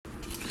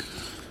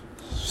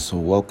So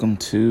welcome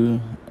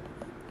to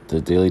the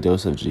Daily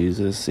Dose of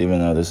Jesus, even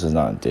though this is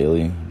not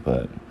daily,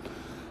 but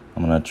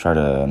I'm going to try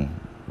to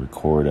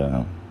record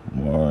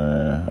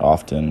more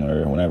often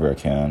or whenever I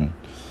can.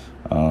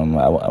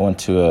 I went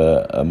to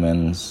a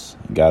men's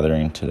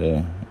gathering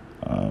today,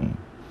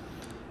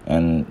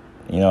 and,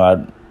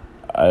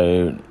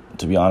 I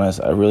to be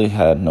honest, I really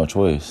had no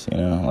choice,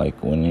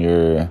 like when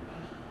you're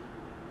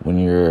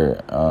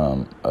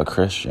a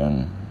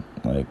Christian,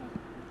 like,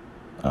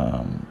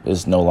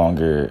 it's no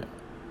longer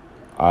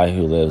I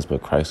who lives,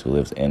 but Christ who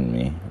lives in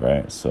me,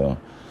 right? So,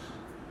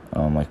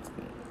 like,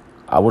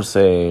 I would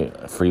say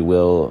free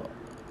will.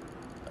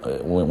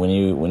 When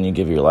you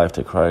give your life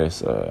to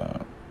Christ,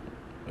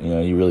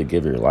 you really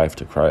give your life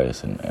to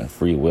Christ, and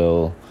free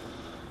will.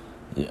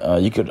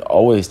 You could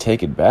always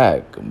take it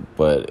back,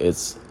 but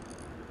it's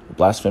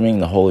blaspheming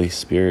the Holy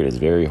Spirit is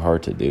very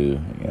hard to do.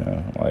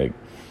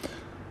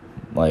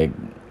 Like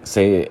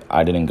say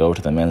I didn't go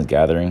to the men's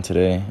gathering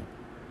today.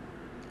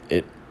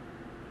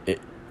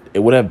 It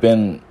would have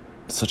been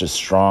such a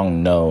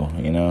strong no,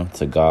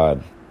 to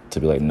God, to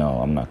be like, no,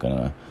 I'm not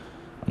gonna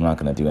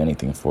do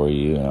anything for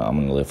you. I'm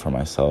gonna live for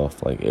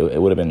myself. Like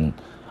it would have been.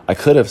 I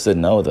could have said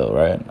no though,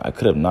 right? I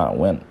could have not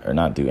went or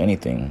not do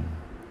anything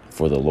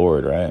for the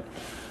Lord, right?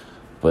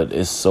 But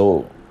it's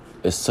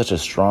such a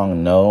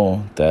strong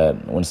no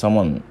that when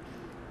someone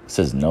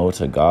says no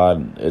to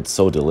God, it's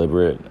so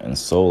deliberate and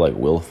so like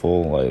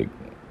willful, like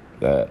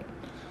that.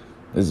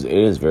 It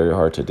is very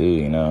hard to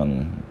do,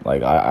 and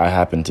like I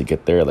happened to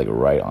get there like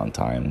right on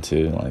time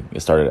too. Like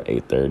it started at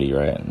 8:30,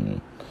 right? And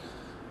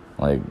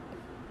like,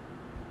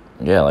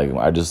 yeah, like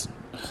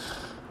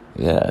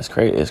it's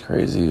crazy. It's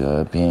crazy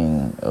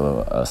being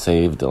a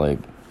saved, like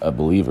a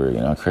believer,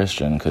 a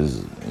Christian,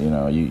 because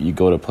you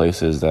go to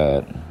places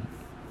that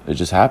it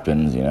just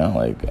happens,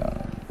 like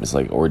it's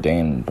like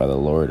ordained by the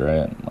Lord,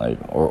 right? Like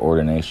or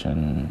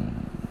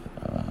ordination.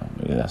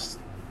 Maybe that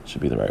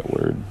should be the right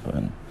word,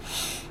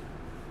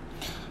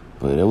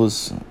 But it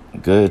was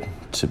good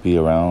to be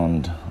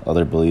around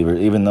other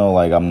believers, even though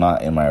like I'm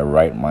not in my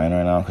right mind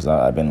right now, because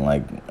I've been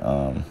like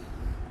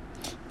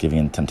giving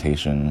in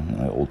temptation,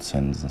 like old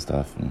sins and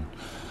stuff, and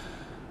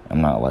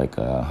I'm not like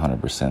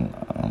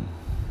 100%.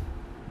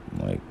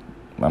 Like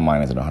my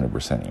mind isn't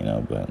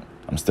 100%, but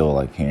I'm still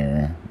like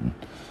here,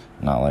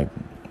 not like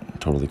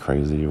totally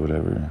crazy or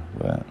whatever.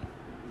 But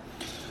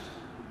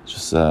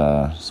just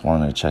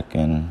wanted to check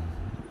in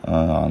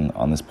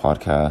on this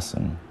podcast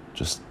and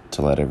just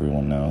to let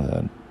everyone know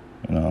that,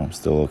 I'm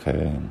still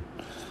okay,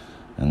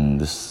 and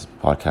this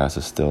podcast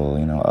is still,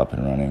 up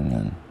and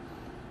running,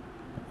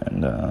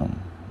 and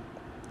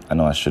I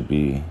know I should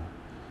be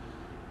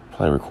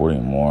probably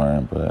recording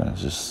more, but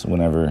it's just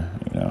whenever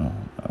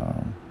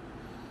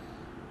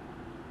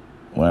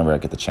I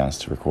get the chance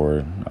to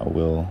record, I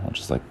will,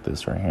 just like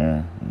this right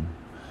here. And,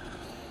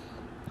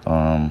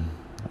 I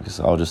guess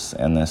I'll just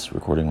end this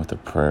recording with a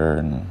prayer,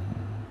 and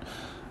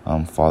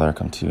Father, I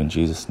come to you in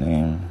Jesus'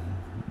 name.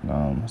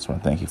 I just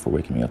want to thank you for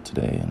waking me up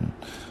today and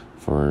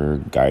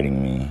for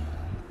guiding me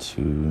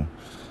to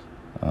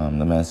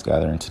the men's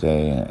gathering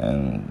today.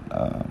 And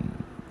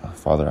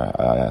Father,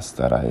 I ask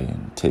that I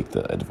take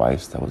the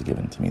advice that was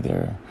given to me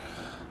there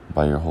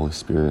by your Holy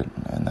Spirit,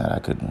 and that I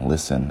could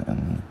listen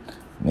and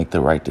make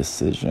the right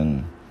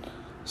decision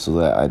so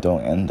that I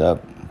don't end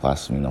up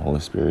blaspheming the Holy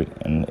Spirit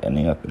and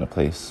ending up in a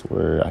place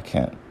where I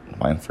can't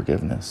find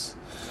forgiveness.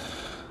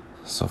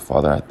 So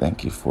Father, I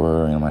thank you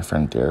for my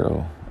friend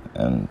Daryl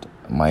and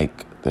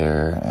Mike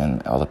there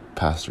and all the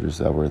pastors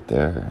that were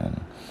there,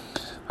 and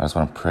I just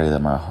want to pray that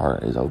my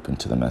heart is open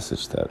to the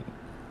message that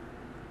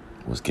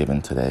was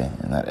given today,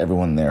 and that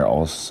everyone there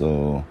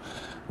also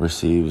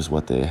receives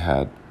what they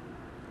had,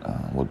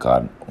 what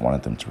God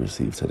wanted them to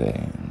receive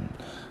today. And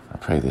I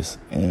pray this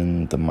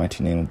in the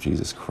mighty name of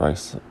Jesus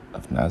Christ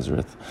of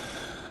Nazareth.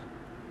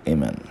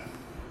 Amen.